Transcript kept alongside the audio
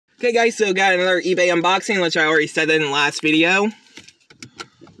Okay guys, so got another eBay unboxing, which I already said in the last video.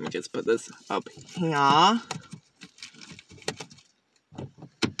 Let me just put this up here.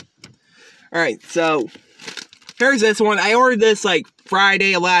 Alright, so here's this one. I ordered this like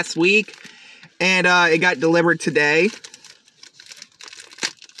Friday of last week, and it got delivered today.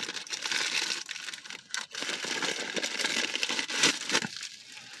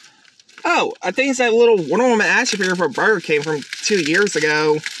 Oh, I think it's that little Wonder Woman action figure from Burger King from 2 years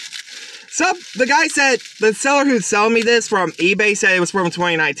ago. So, the guy said, the seller who's selling me this from eBay said it was from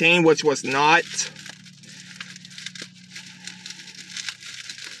 2019, which was not.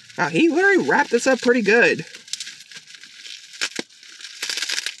 Wow, he literally wrapped this up pretty good.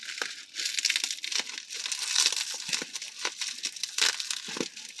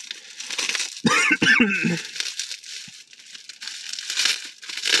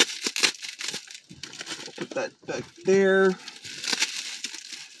 Put that back there.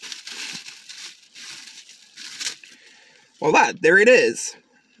 Well, there it is.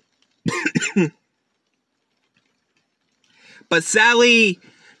 But sadly,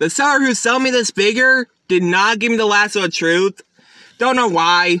 the seller who's selling me this figure did not give me the lasso of truth. Don't know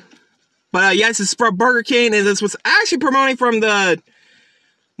why. But yes, it's from Burger King, and this was actually promoting from the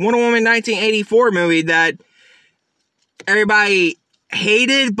Wonder Woman 1984 movie that everybody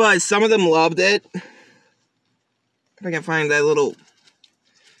hated, but some of them loved it. If I can find that little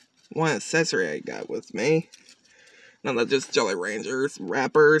one accessory I got with me. No, that's just Jolly Ranchers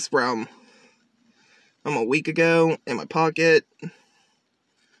wrappers from a week ago in my pocket.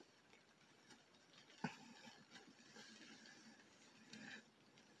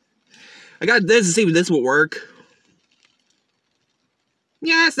 I got this to see if this will work.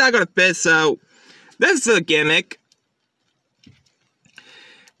 Yeah, it's not gonna fit, so this is a gimmick.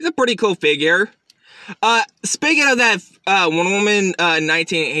 It's a pretty cool figure. Speaking of that Wonder Woman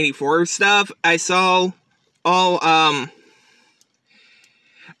 1984 stuff, I saw all I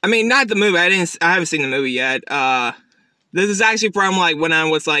mean, not the movie. I haven't seen the movie yet. This is actually from like when I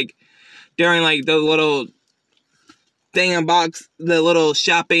was like during like the little thing unbox, the little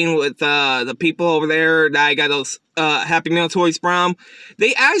shopping with the people over there that I got those Happy Meal toys from.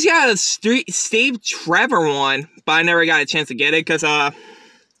 They actually had a Steve Trevor one, but I never got a chance to get it because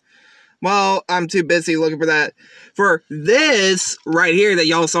well, I'm too busy looking for that. For this right here that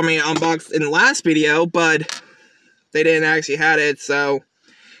y'all saw me unbox in the last video, but they didn't actually have it, so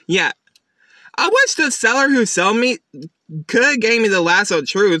yeah. I wish the seller who sold me could have gave me the lasso of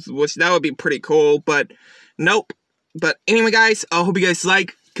truth, which that would be pretty cool, but nope. But anyway guys, I hope you guys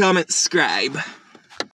like, comment, subscribe.